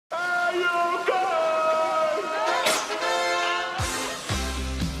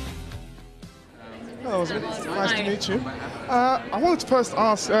Rosamund. Nice to meet you. I wanted to first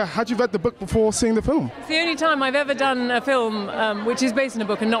ask, had you read the book before seeing the film? It's the only time I've ever done a film which is based on a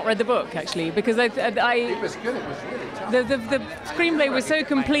book and not read the book, actually, because the screenplay was so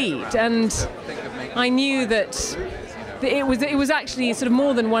complete, and I knew that it was actually sort of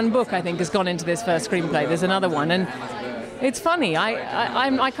more than one book, I think, has gone into this first screenplay. There's another one, and it's funny.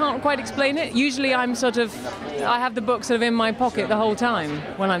 I can't quite explain it. Usually I have the book sort of in my pocket the whole time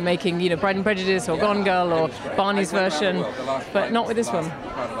when I'm making, Pride and Prejudice or Gone Girl or Barney's version, but not with this one.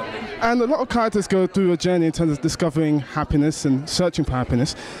 And a lot of characters go through a journey in terms of discovering happiness and searching for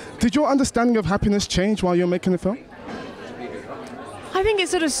happiness. Did your understanding of happiness change while you were making the film? I think it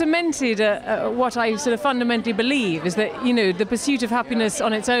sort of cemented what I sort of fundamentally believe, is that, the pursuit of happiness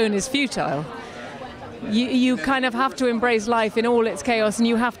on its own is futile. You kind of have to embrace life in all its chaos, and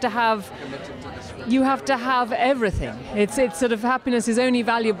you have to have everything. It's sort of, happiness is only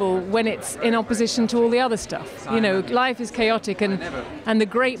valuable when it's in opposition to all the other stuff. Life is chaotic, and the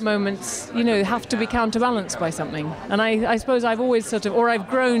great moments, have to be counterbalanced by something. And I suppose I've always I've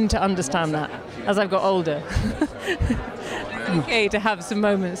grown to understand that as I've got older. It's okay to have some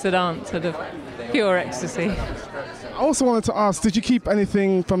moments that aren't sort of pure ecstasy. I also wanted to ask, did you keep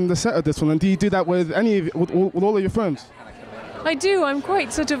anything from the set of this one, and do you do that with all of your films? I do. I'm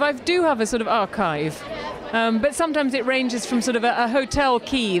quite I do have a sort of archive, but sometimes it ranges from sort of a hotel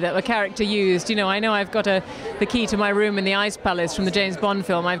key that the character used. I know I've got the key to my room in the Ice Palace from the James Bond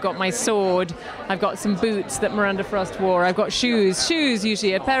film. I've got my sword. I've got some boots that Miranda Frost wore. I've got shoes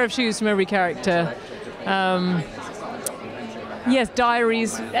usually, a pair of shoes from every character. Yes,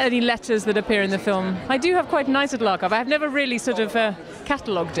 diaries, any letters that appear in the film. I do have quite a nice little archive. I've never really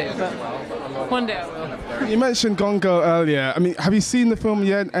catalogued it, but one day I will. You mentioned Gone Girl earlier. I mean, have you seen the film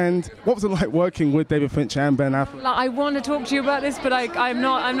yet? And what was it like working with David Fincher and Ben Affleck? I want to talk to you about this, but I'm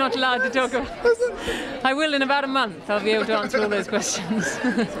not allowed to talk about it. I will in about a month. I'll be able to answer all those questions.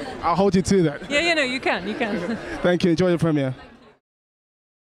 I'll hold you to that. Yeah, you can. Thank you. Enjoy the premiere.